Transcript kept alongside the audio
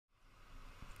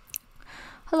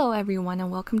Hello everyone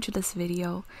and welcome to this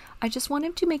video. I just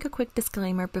wanted to make a quick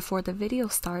disclaimer before the video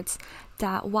starts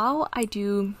that while I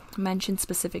do mention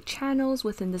specific channels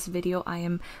within this video, I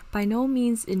am by no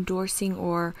means endorsing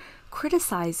or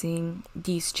criticizing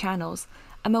these channels.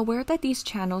 I'm aware that these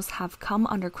channels have come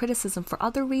under criticism for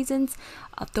other reasons.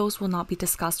 Those will not be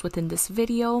discussed within this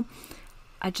video.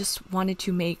 I just wanted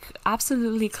to make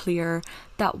absolutely clear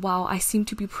that while I seem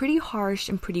to be pretty harsh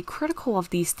and pretty critical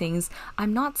of these things,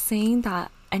 I'm not saying that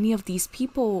any of these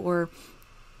people or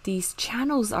these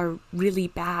channels are really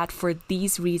bad for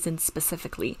these reasons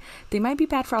specifically. They might be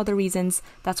bad for other reasons,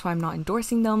 that's why I'm not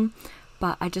endorsing them,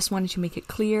 but I just wanted to make it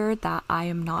clear that I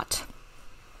am not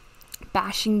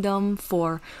bashing them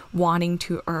for wanting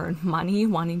to earn money,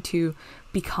 wanting to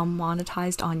become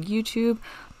monetized on YouTube.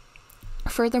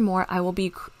 Furthermore, I will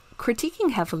be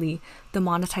critiquing heavily the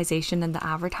monetization and the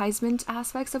advertisement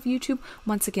aspects of YouTube.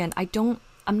 Once again,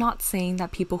 I'm not saying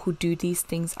that people who do these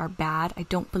things are bad. I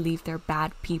don't believe they're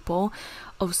bad people.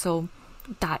 Also,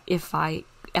 that if I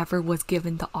ever was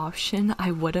given the option, I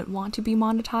wouldn't want to be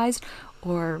monetized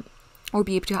or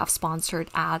be able to have sponsored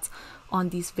ads on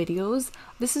these videos.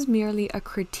 This is merely a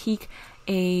critique,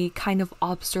 a kind of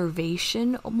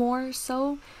observation more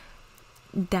so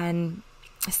than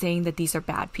saying that these are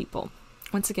bad people.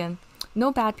 Once again,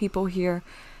 no bad people here.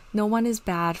 No one is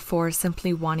bad for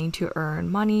simply wanting to earn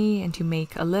money and to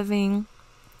make a living.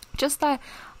 Just that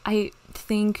I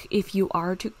think if you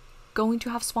are going to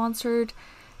have sponsored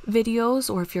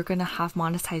videos or if you're going to have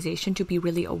monetization, to be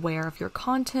really aware of your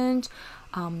content.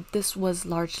 This was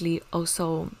largely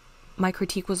also, my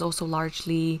critique was also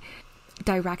largely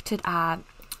directed at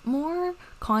more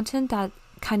content that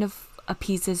kind of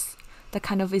appeases, that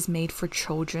kind of is made for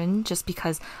children, just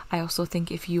because I also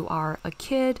think if you are a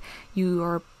kid,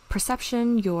 your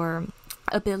perception, your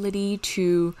ability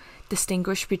to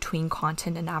distinguish between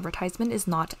content and advertisement is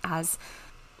not as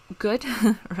good,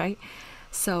 right?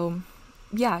 So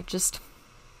yeah, just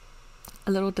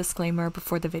a little disclaimer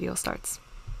before the video starts.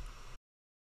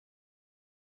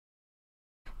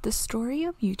 The story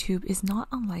of YouTube is not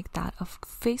unlike that of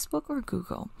Facebook or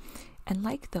Google, and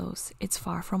like those, it's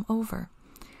far from over.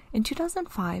 In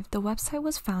 2005, the website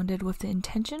was founded with the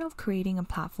intention of creating a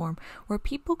platform where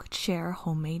people could share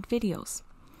homemade videos.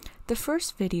 The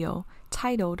first video,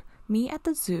 titled "Me at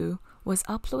the Zoo," was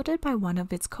uploaded by one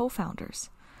of its co-founders.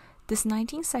 This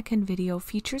 19-second video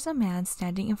features a man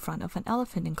standing in front of an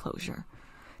elephant enclosure.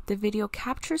 The video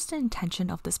captures the intention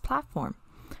of this platform,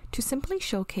 to simply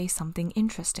showcase something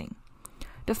interesting.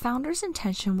 The founder's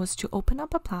intention was to open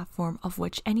up a platform of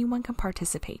which anyone can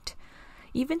participate.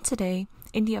 Even today,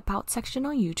 in the About section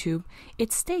on YouTube,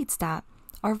 it states that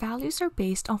our values are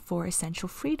based on 4 essential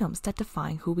freedoms that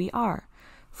define who we are: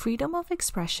 freedom of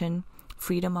expression,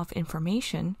 freedom of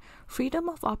information, freedom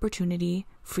of opportunity,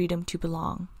 freedom to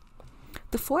belong.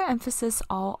 The 4 emphases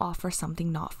all offer something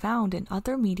not found in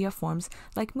other media forms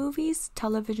like movies,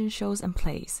 television shows, and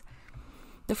plays.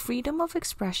 The freedom of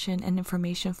expression and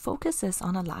information focuses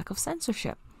on a lack of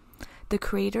censorship. The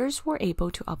creators were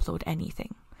able to upload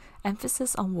anything.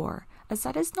 Emphasis on war, as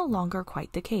that is no longer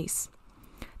quite the case.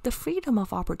 The freedom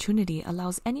of opportunity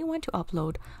allows anyone to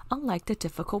upload, unlike the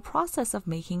difficult process of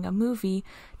making a movie,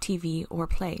 TV, or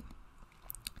play.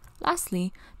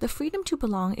 Lastly, the freedom to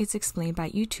belong is explained by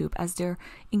YouTube as their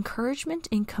encouragement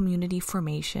in community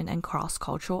formation and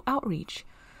cross-cultural outreach.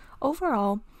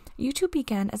 Overall, YouTube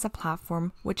began as a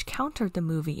platform which countered the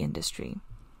movie industry.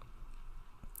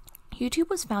 YouTube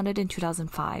was founded in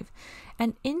 2005,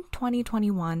 and in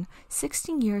 2021,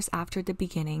 16 years after the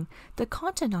beginning, the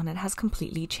content on it has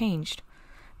completely changed.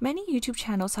 Many YouTube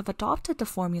channels have adopted the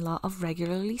formula of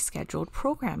regularly scheduled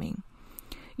programming.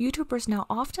 YouTubers now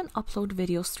often upload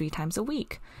videos 3 times a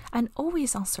week, and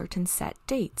always on certain set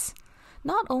dates.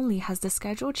 Not only has the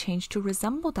schedule changed to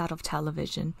resemble that of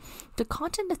television, the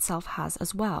content itself has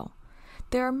as well.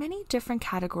 There are many different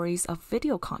categories of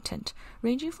video content,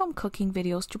 ranging from cooking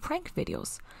videos to prank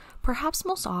videos. Perhaps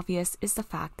most obvious is the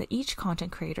fact that each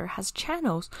content creator has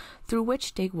channels through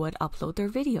which they would upload their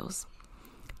videos.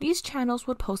 These channels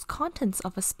would post contents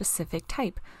of a specific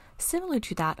type, similar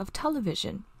to that of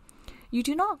television. You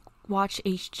do not watch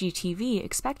HGTV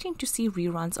expecting to see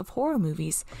reruns of horror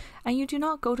movies, and you do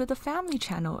not go to the Family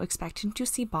Channel expecting to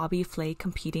see Bobby Flay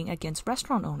competing against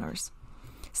restaurant owners.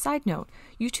 Side note,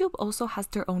 YouTube also has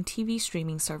their own TV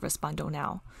streaming service bundle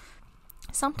now.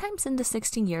 Sometimes in the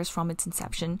 16 years from its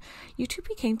inception, YouTube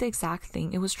became the exact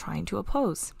thing it was trying to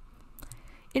oppose.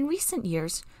 In recent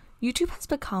years, YouTube has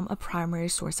become a primary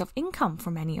source of income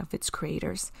for many of its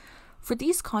creators. For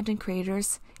these content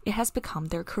creators, it has become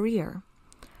their career.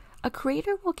 A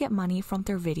creator will get money from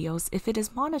their videos if it is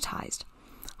monetized.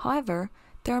 However,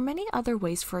 there are many other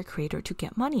ways for a creator to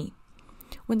get money.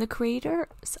 When the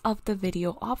creators of the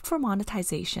video opt for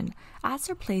monetization, ads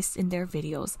are placed in their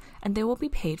videos and they will be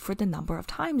paid for the number of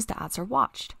times the ads are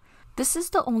watched. This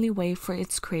is the only way for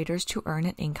its creators to earn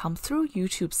an income through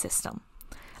YouTube's system.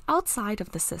 Outside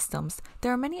of the systems,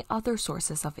 there are many other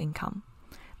sources of income.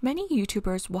 Many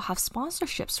YouTubers will have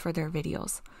sponsorships for their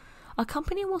videos. A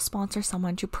company will sponsor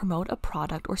someone to promote a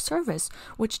product or service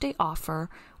which they offer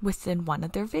within one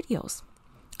of their videos.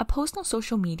 A post on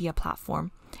social media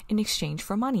platform in exchange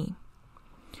for money.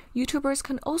 YouTubers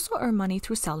can also earn money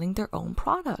through selling their own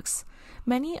products.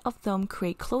 Many of them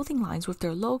create clothing lines with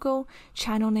their logo,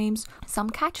 channel names, some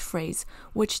catchphrase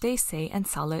which they say and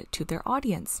sell it to their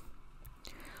audience.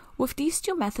 With these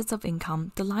two methods of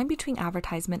income, the line between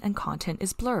advertisement and content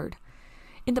is blurred.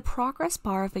 In the progress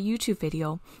bar of a YouTube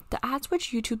video, the ads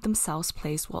which YouTube themselves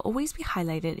place will always be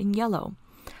highlighted in yellow,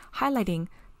 highlighting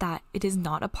that it is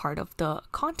not a part of the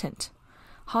content.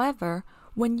 However,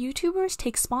 when YouTubers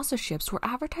take sponsorships or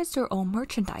advertise their own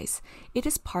merchandise, it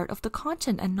is part of the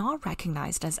content and not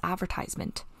recognized as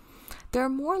advertisement. There are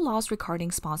more laws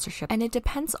regarding sponsorship, and it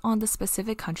depends on the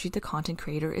specific country the content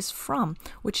creator is from,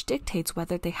 which dictates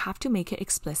whether they have to make it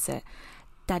explicit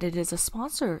that it is a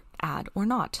sponsored ad or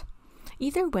not.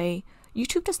 Either way,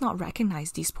 YouTube does not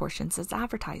recognize these portions as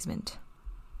advertisement.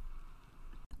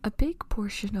 A big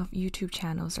portion of YouTube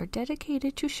channels are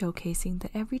dedicated to showcasing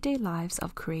the everyday lives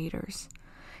of creators.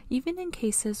 Even in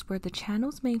cases where the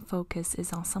channel's main focus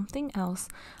is on something else,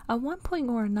 at one point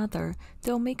or another,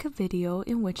 they'll make a video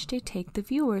in which they take the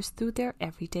viewers through their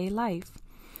everyday life.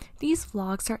 These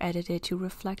vlogs are edited to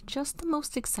reflect just the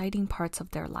most exciting parts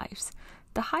of their lives,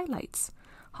 the highlights.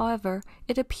 However,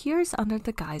 it appears under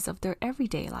the guise of their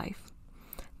everyday life.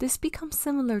 This becomes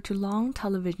similar to long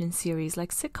television series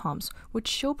like sitcoms, which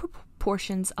show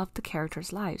portions of the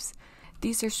characters' lives.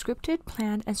 These are scripted,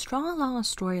 planned, and strung along a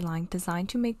storyline designed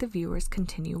to make the viewers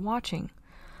continue watching.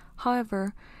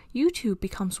 However, YouTube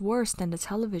becomes worse than the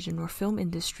television or film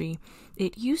industry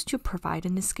it used to provide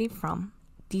an escape from.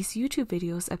 These YouTube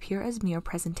videos appear as mere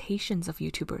presentations of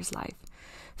YouTubers' life.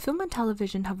 Film and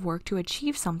television have worked to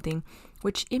achieve something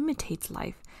which imitates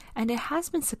life, and it has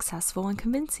been successful and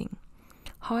convincing.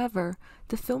 However,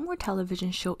 the film or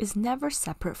television show is never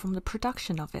separate from the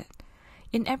production of it.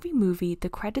 In every movie, the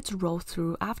credits roll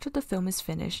through after the film is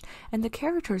finished, and the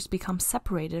characters become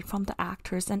separated from the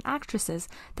actors and actresses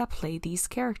that play these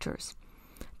characters.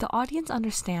 The audience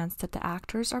understands that the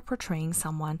actors are portraying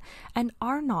someone and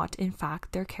are not, in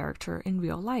fact, their character in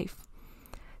real life.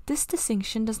 This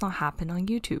distinction does not happen on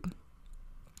YouTube.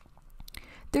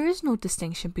 There is no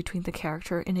distinction between the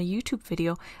character in a YouTube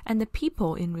video and the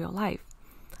people in real life.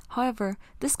 However,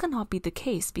 this cannot be the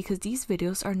case because these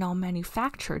videos are now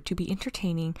manufactured to be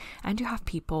entertaining and to have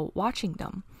people watching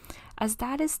them, as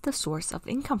that is the source of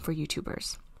income for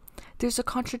YouTubers. There's a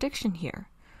contradiction here.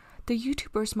 The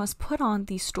YouTubers must put on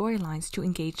these storylines to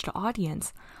engage the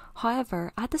audience.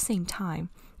 However, at the same time,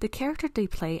 the character they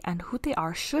play and who they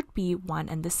are should be one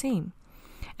and the same.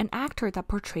 An actor that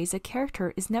portrays a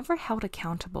character is never held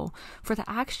accountable for the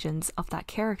actions of that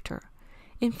character.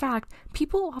 In fact,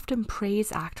 people often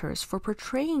praise actors for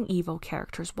portraying evil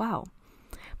characters well.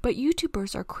 But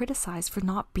YouTubers are criticized for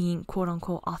not being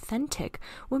quote-unquote authentic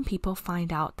when people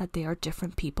find out that they are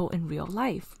different people in real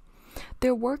life.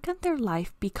 Their work and their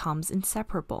life becomes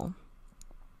inseparable.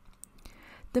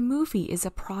 The movie is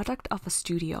a product of a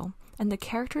studio, and the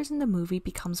characters in the movie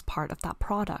becomes part of that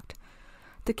product.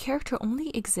 The character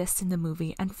only exists in the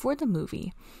movie and for the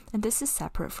movie, and this is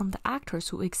separate from the actors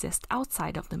who exist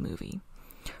outside of the movie.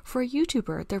 For a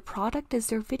YouTuber, their product is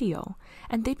their video,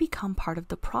 and they become part of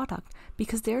the product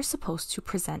because they are supposed to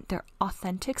present their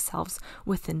authentic selves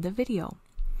within the video.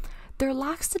 There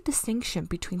lacks the distinction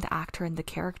between the actor and the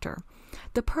character.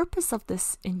 The purpose of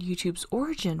this in YouTube's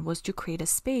origin was to create a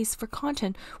space for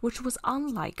content which was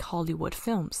unlike Hollywood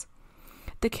films.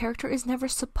 The character is never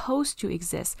supposed to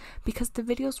exist because the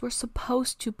videos were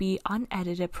supposed to be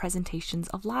unedited presentations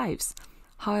of lives.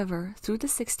 However, through the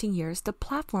 16 years, the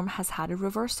platform has had a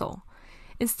reversal.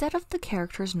 Instead of the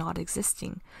characters not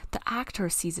existing, the actor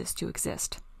ceases to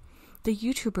exist. The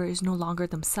YouTuber is no longer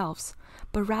themselves,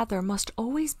 but rather must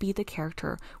always be the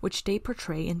character which they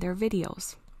portray in their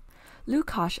videos.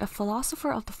 Lukacs, a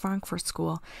philosopher of the Frankfurt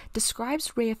School,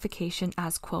 describes reification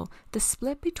as, quote, the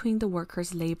split between the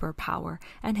worker's labor power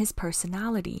and his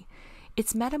personality,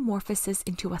 its metamorphosis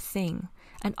into a thing,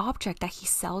 an object that he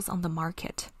sells on the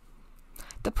market.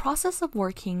 The process of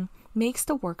working makes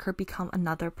the worker become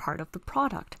another part of the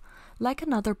product, like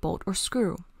another bolt or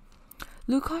screw.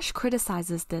 Lukacs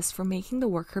criticizes this for making the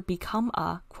worker become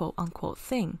a quote-unquote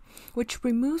thing, which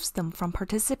removes them from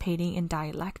participating in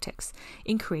dialectics,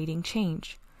 in creating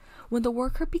change. When the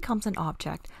worker becomes an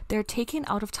object, they are taken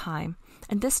out of time,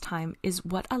 and this time is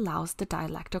what allows the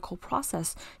dialectical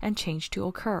process and change to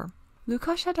occur.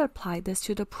 Lukacs had applied this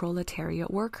to the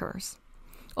proletariat workers.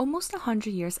 Almost 100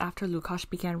 years after Lukacs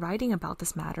began writing about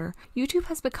this matter, YouTube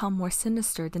has become more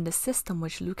sinister than the system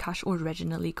which Lukacs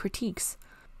originally critiques.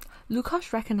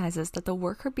 Lukacs recognizes that the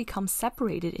worker becomes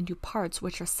separated into parts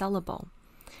which are sellable.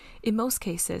 In most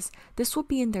cases, this will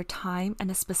be in their time and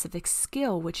a specific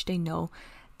skill which they know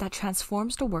that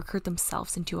transforms the worker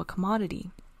themselves into a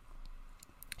commodity.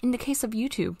 In the case of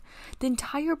YouTube, the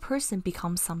entire person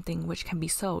becomes something which can be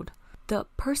sold. The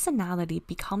personality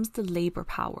becomes the labor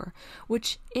power,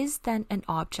 which is then an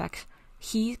object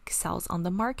he sells on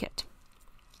the market.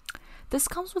 This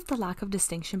comes with the lack of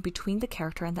distinction between the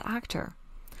character and the actor.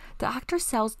 The actor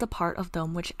sells the part of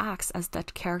them which acts as the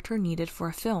character needed for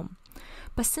a film.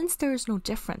 But since there is no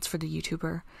difference for the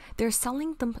YouTuber, they are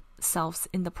selling themselves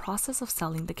in the process of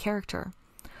selling the character.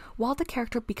 While the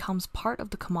character becomes part of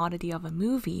the commodity of a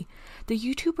movie, the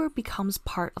YouTuber becomes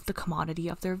part of the commodity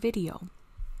of their video.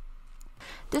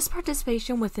 This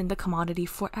participation within the commodity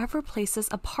forever places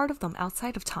a part of them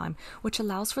outside of time, which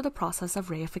allows for the process of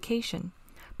reification.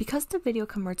 Because the video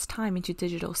converts time into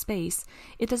digital space,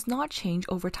 it does not change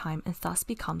over time and thus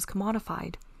becomes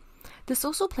commodified. This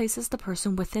also places the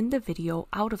person within the video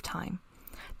out of time.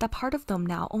 That part of them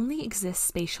now only exists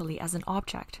spatially as an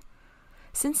object.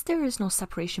 Since there is no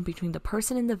separation between the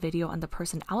person in the video and the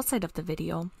person outside of the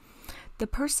video, the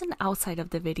person outside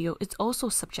of the video is also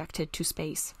subjected to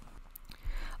space.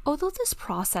 Although this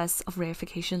process of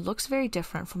reification looks very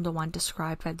different from the one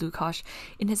described by Lukacs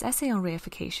in his essay on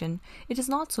reification, it is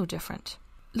not so different.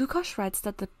 Lukacs writes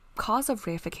that the cause of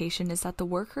reification is that the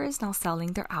worker is now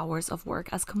selling their hours of work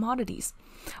as commodities,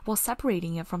 while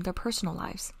separating it from their personal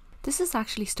lives. This is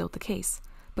actually still the case,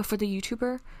 but for the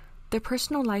YouTuber, their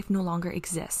personal life no longer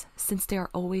exists, since they are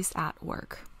always at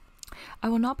work. I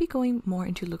will not be going more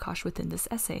into Lukacs within this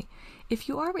essay. If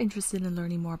you are interested in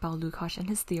learning more about Lukacs and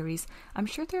his theories, I'm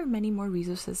sure there are many more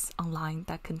resources online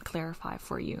that can clarify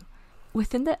for you.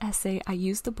 Within the essay, I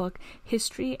used the book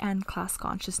History and Class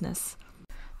Consciousness.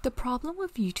 The problem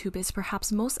with YouTube is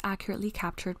perhaps most accurately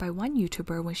captured by one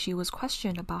YouTuber when she was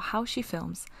questioned about how she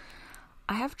films.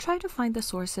 I have tried to find the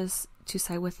sources to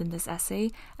cite within this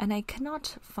essay, and I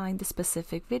cannot find the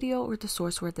specific video or the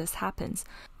source where this happens,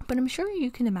 but I'm sure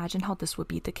you can imagine how this would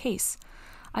be the case.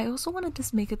 I also want to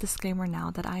just make a disclaimer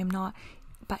now that I am not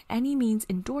by any means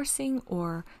endorsing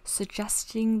or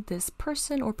suggesting this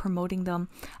person or promoting them.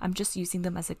 I'm just using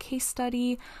them as a case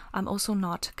study. I'm also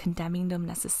not condemning them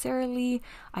necessarily.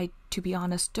 I, to be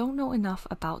honest, don't know enough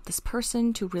about this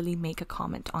person to really make a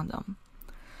comment on them.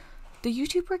 The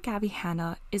YouTuber Gabby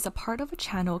Hanna is a part of a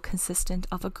channel consistent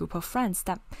of a group of friends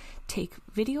that take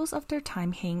videos of their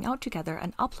time hanging out together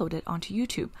and upload it onto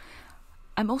YouTube.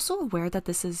 I'm also aware that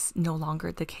this is no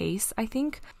longer the case, I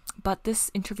think, but this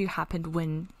interview happened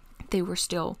when they were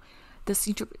still, this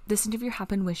interview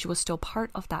happened when she was still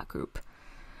part of that group.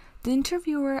 The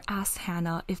interviewer asked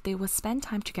Hanna if they would spend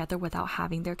time together without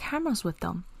having their cameras with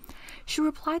them. She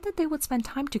replied that they would spend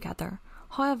time together.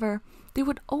 However, they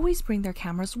would always bring their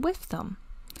cameras with them.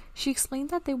 She explained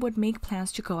that they would make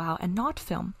plans to go out and not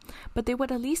film, but they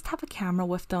would at least have a camera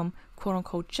with them,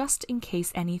 quote-unquote, just in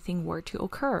case anything were to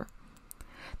occur.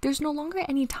 There's no longer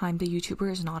any time the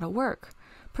YouTuber is not at work,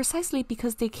 precisely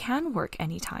because they can work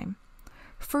anytime.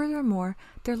 Furthermore,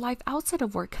 their life outside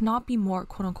of work cannot be more,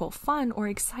 quote-unquote, fun or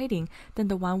exciting than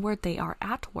the one where they are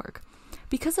at work.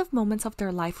 Because if moments of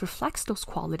their life reflects those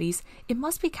qualities, it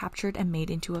must be captured and made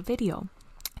into a video.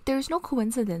 There is no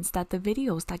coincidence that the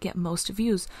videos that get most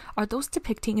views are those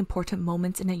depicting important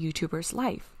moments in a YouTuber's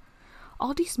life.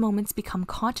 All these moments become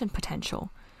content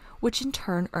potential, which in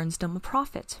turn earns them a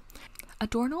profit.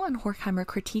 Adorno and Horkheimer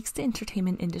critiques the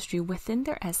entertainment industry within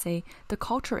their essay, The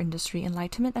Culture Industry,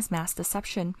 Enlightenment as Mass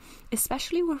Deception,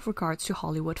 especially with regards to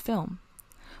Hollywood film.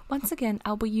 Once again,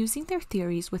 I'll be using their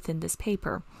theories within this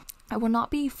paper. I will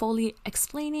not be fully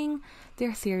explaining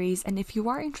their theories, and if you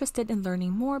are interested in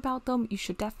learning more about them, you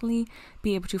should definitely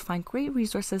be able to find great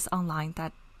resources online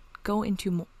that go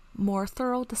into more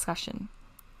thorough discussion.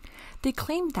 They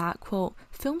claim that, quote,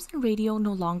 films and radio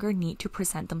no longer need to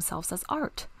present themselves as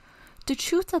art. The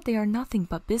truth that they are nothing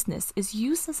but business is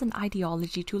used as an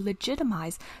ideology to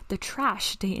legitimize the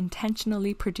trash they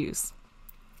intentionally produce.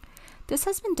 This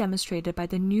has been demonstrated by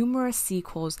the numerous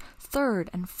sequels, third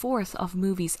and fourth of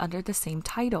movies under the same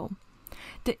title.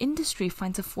 The industry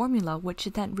finds a formula which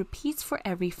it then repeats for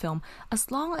every film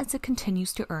as long as it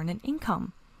continues to earn an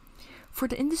income. For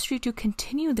the industry to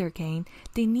continue their gain,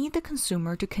 they need the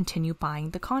consumer to continue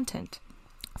buying the content.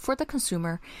 For the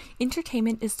consumer,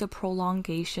 entertainment is the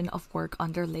prolongation of work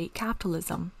under late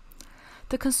capitalism.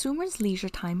 The consumer's leisure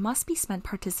time must be spent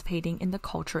participating in the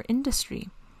culture industry.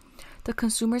 The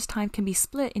consumer's time can be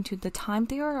split into the time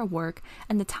they are at work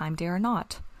and the time they are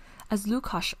not. As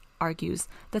Lukacs argues,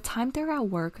 the time they're at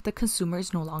work, the consumer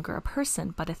is no longer a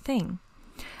person, but a thing.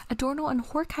 Adorno and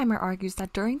Horkheimer argues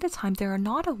that during the time they are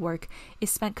not at work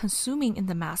is spent consuming in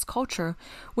the mass culture,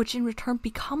 which in return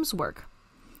becomes work.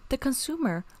 The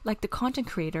consumer, like the content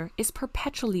creator, is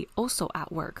perpetually also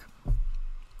at work.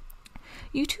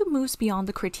 YouTube moves beyond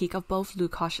the critique of both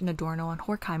Lukacs and Adorno and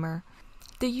Horkheimer.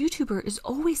 The YouTuber is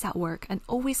always at work and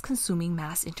always consuming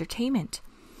mass entertainment.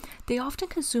 They often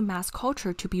consume mass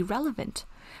culture to be relevant,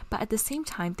 but at the same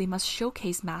time they must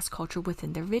showcase mass culture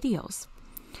within their videos.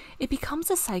 It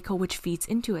becomes a cycle which feeds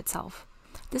into itself.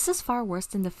 This is far worse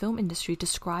than the film industry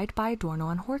described by Adorno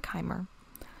and Horkheimer.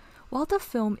 While the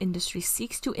film industry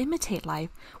seeks to imitate life,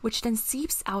 which then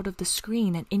seeps out of the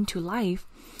screen and into life,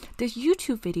 the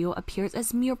YouTube video appears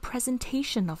as mere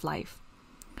presentation of life.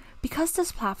 Because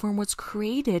this platform was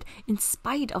created in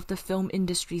spite of the film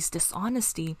industry's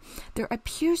dishonesty, there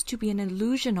appears to be an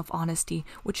illusion of honesty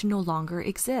which no longer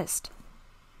exists.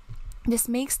 This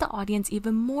makes the audience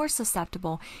even more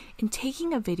susceptible in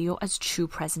taking a video as true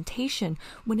presentation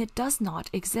when it does not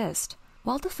exist.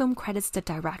 While the film credits the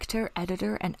director,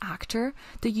 editor, and actor,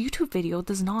 the YouTube video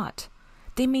does not.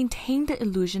 They maintain the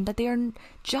illusion that they are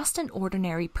just an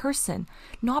ordinary person,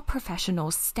 not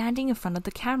professionals standing in front of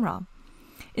the camera.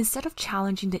 Instead of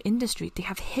challenging the industry, they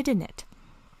have hidden it.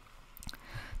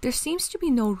 There seems to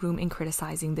be no room in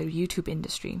criticizing the YouTube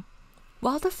industry.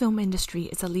 While the film industry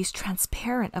is at least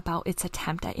transparent about its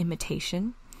attempt at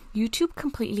imitation, YouTube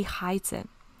completely hides it.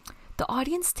 The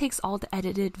audience takes all the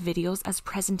edited videos as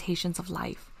presentations of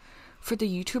life. For the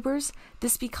YouTubers,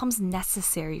 this becomes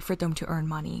necessary for them to earn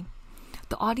money.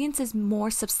 The audience is more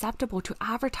susceptible to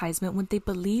advertisement when they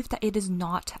believe that it is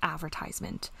not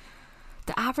advertisement.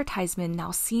 The advertisement now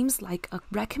seems like a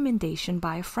recommendation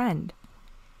by a friend.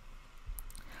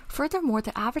 Furthermore,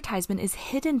 the advertisement is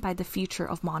hidden by the feature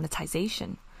of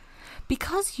monetization.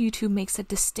 Because YouTube makes a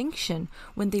distinction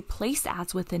when they place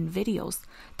ads within videos,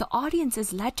 the audience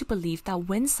is led to believe that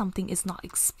when something is not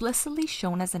explicitly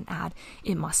shown as an ad,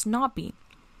 it must not be.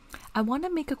 I want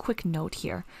to make a quick note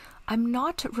here. I'm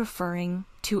not referring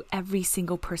to every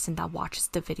single person that watches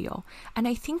the video, and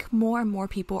I think more and more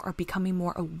people are becoming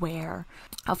more aware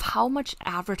of how much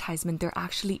advertisement there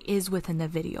actually is within the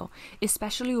video,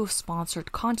 especially with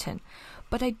sponsored content.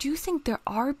 But I do think there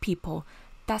are people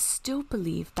that still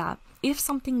believe that if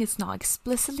something is not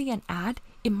explicitly an ad,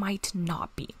 it might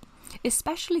not be.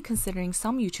 Especially considering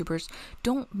some YouTubers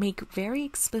don't make very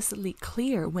explicitly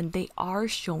clear when they are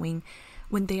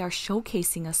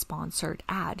showcasing a sponsored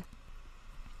ad.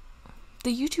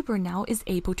 The YouTuber now is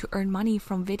able to earn money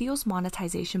from videos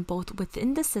monetization both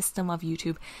within the system of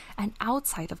YouTube and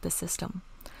outside of the system.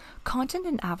 Content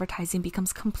and advertising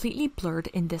becomes completely blurred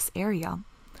in this area.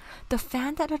 The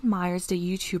fan that admires the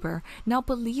YouTuber now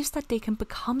believes that they can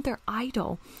become their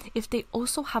idol if they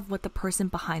also have what the person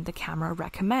behind the camera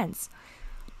recommends.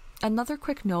 Another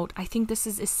quick note, I think this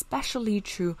is especially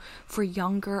true for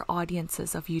younger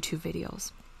audiences of YouTube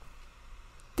videos.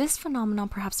 This phenomenon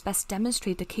perhaps best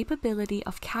demonstrates the capability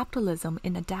of capitalism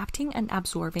in adapting and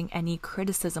absorbing any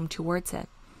criticism towards it.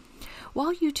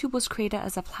 While YouTube was created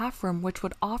as a platform which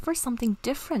would offer something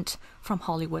different from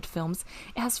Hollywood films,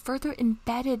 it has further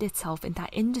embedded itself in that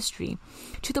industry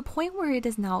to the point where it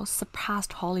is now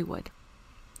surpassed Hollywood.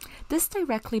 This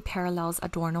directly parallels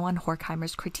Adorno and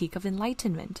Horkheimer's critique of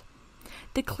Enlightenment.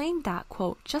 They claim that,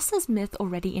 quote, just as myth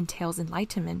already entails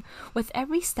enlightenment, with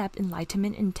every step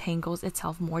enlightenment entangles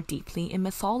itself more deeply in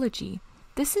mythology.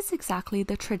 This is exactly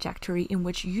the trajectory in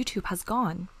which YouTube has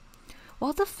gone.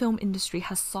 While the film industry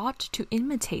has sought to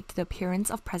imitate the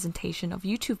appearance of presentation of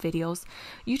YouTube videos,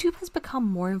 YouTube has become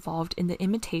more involved in the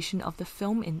imitation of the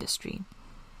film industry.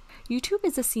 YouTube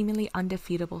is a seemingly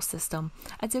undefeatable system,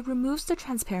 as it removes the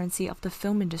transparency of the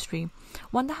film industry,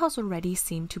 one that has already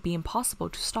seemed to be impossible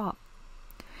to stop.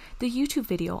 The YouTube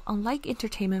video, unlike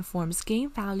entertainment forms, gain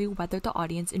value whether the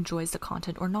audience enjoys the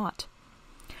content or not.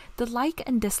 The like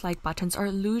and dislike buttons are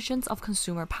illusions of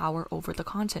consumer power over the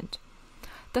content.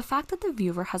 The fact that the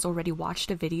viewer has already watched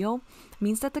a video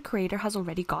means that the creator has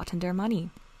already gotten their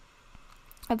money.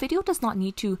 A video does not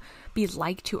need to be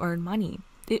liked to earn money.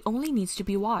 It only needs to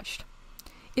be watched.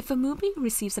 If a movie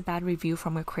receives a bad review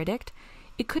from a critic,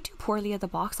 it could do poorly at the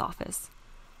box office.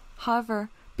 However,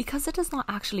 because it does not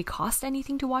actually cost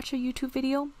anything to watch a YouTube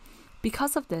video,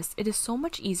 because of this, it is so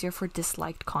much easier for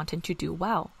disliked content to do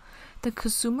well. The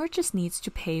consumer just needs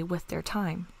to pay with their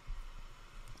time.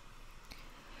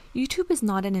 YouTube is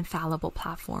not an infallible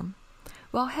platform.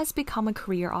 While it has become a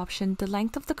career option, the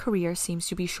length of the career seems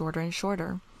to be shorter and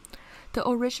shorter. The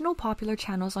original popular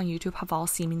channels on YouTube have all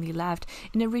seemingly left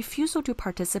in a refusal to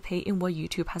participate in what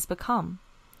YouTube has become.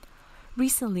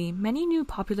 Recently, many new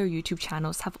popular YouTube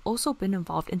channels have also been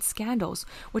involved in scandals,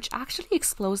 which actually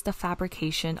expose the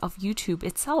fabrication of YouTube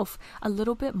itself a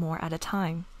little bit more at a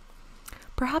time.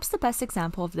 Perhaps the best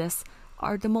example of this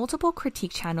are the multiple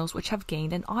critique channels which have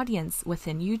gained an audience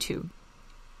within YouTube.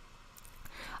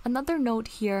 Another note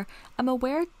here, I'm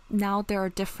aware now there are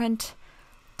different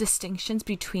distinctions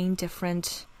between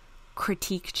different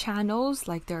critique channels,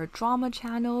 like there are drama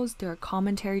channels, there are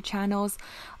commentary channels.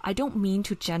 I don't mean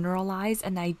to generalize,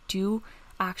 and I do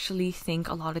actually think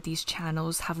a lot of these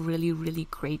channels have really, really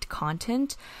great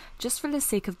content. Just for the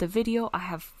sake of the video, I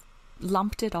have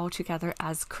lumped it all together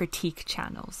as critique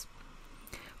channels.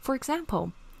 For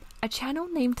example, a channel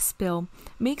named Spill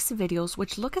makes videos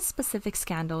which look at specific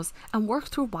scandals and work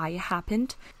through why it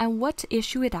happened and what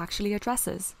issue it actually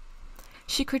addresses.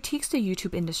 She critiques the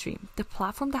YouTube industry, the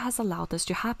platform that has allowed this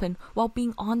to happen while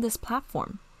being on this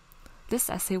platform. This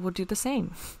essay will do the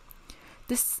same.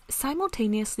 This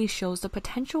simultaneously shows the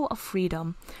potential of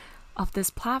freedom of this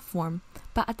platform,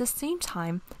 but at the same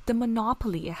time, the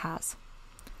monopoly it has.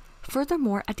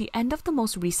 Furthermore, at the end of the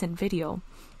most recent video,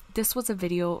 this was a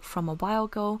video from a while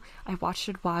ago. I watched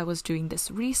it while I was doing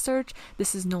this research.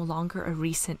 This is no longer a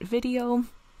recent video.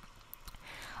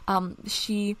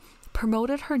 She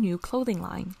promoted her new clothing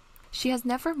line. She has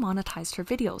never monetized her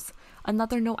videos.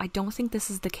 Another note, I don't think this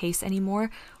is the case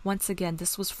anymore. Once again,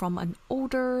 this was from an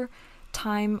older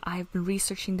time. I've been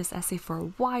researching this essay for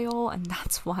a while, and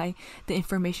that's why the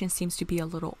information seems to be a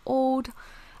little old.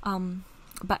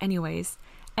 But anyways,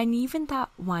 and even that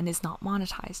one is not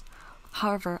monetized.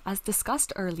 However, as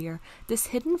discussed earlier, this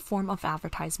hidden form of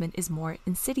advertisement is more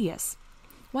insidious.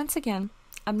 Once again,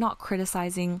 I'm not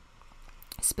criticizing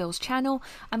Spill's channel.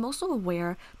 I'm also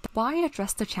aware that while I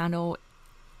address the channel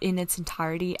in its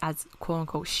entirety as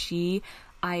quote-unquote she,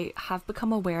 I have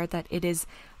become aware that it is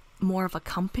more of a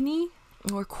company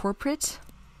or corporate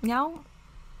now.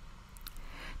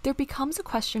 There becomes a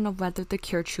question of whether the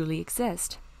cure truly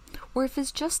exists, or if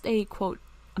it's just a quote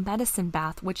a medicine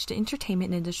bath which the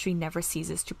entertainment industry never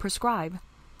ceases to prescribe.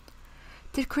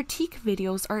 The critique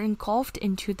videos are engulfed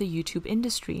into the YouTube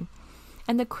industry,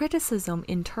 and the criticism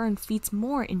in turn feeds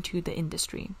more into the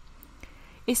industry.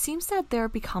 It seems that there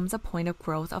becomes a point of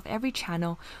growth of every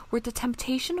channel where the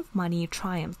temptation of money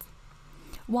triumphs.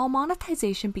 While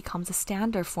monetization becomes a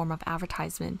standard form of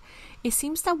advertisement, it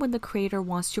seems that when the creator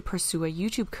wants to pursue a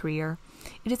YouTube career,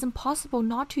 it is impossible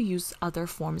not to use other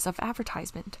forms of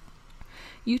advertisement.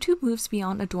 YouTube moves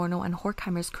beyond Adorno and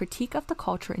Horkheimer's critique of the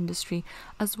culture industry,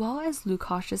 as well as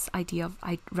Lukacs' idea of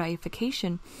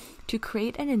reification, to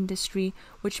create an industry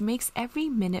which makes every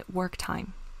minute work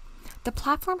time. The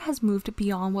platform has moved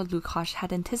beyond what Lukacs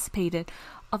had anticipated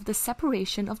of the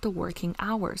separation of the working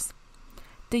hours.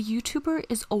 The YouTuber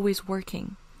is always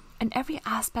working, and every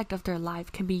aspect of their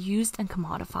life can be used and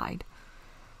commodified.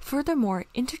 Furthermore,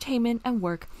 entertainment and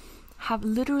work have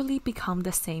literally become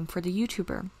the same for the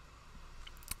YouTuber.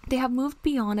 They have moved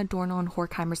beyond Adorno and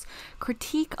Horkheimer's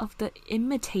critique of the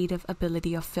imitative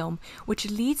ability of film, which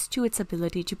leads to its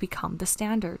ability to become the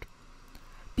standard.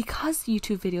 Because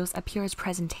YouTube videos appear as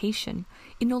presentation,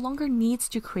 it no longer needs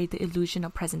to create the illusion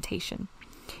of presentation.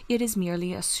 It is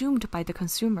merely assumed by the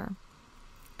consumer.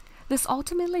 This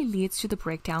ultimately leads to the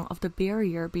breakdown of the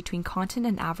barrier between content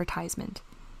and advertisement.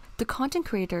 The content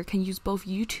creator can use both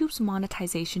YouTube's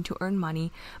monetization to earn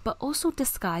money, but also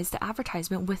disguise the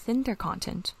advertisement within their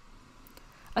content.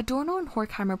 Adorno and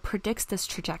Horkheimer predicts this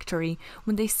trajectory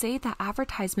when they say that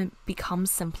advertisement becomes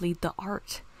simply the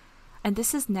art, and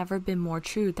this has never been more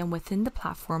true than within the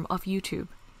platform of YouTube.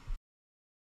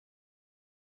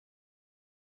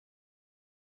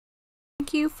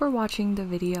 Thank you for watching the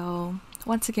video.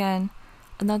 Once again,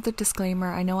 another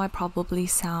disclaimer. I know I probably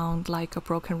sound like a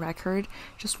broken record.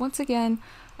 Just once again,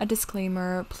 a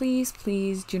disclaimer. Please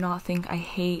do not think I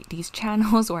hate these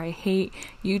channels or I hate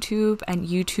YouTube. And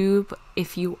YouTube,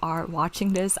 if you are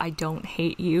watching this, I don't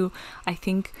hate you. I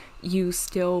think you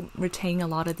still retain a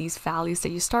lot of these values that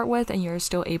you start with, and you're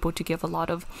still able to give a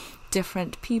lot of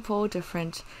different people,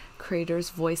 different creators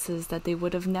voices that they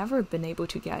would have never been able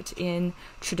to get in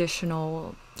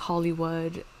traditional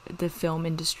Hollywood, the film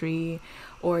industry,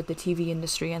 or the TV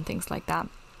industry and things like that.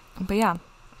 But yeah,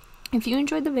 If you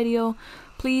enjoyed the video,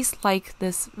 please like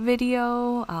this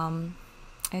video,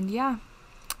 and yeah,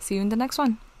 see you in the next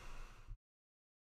one.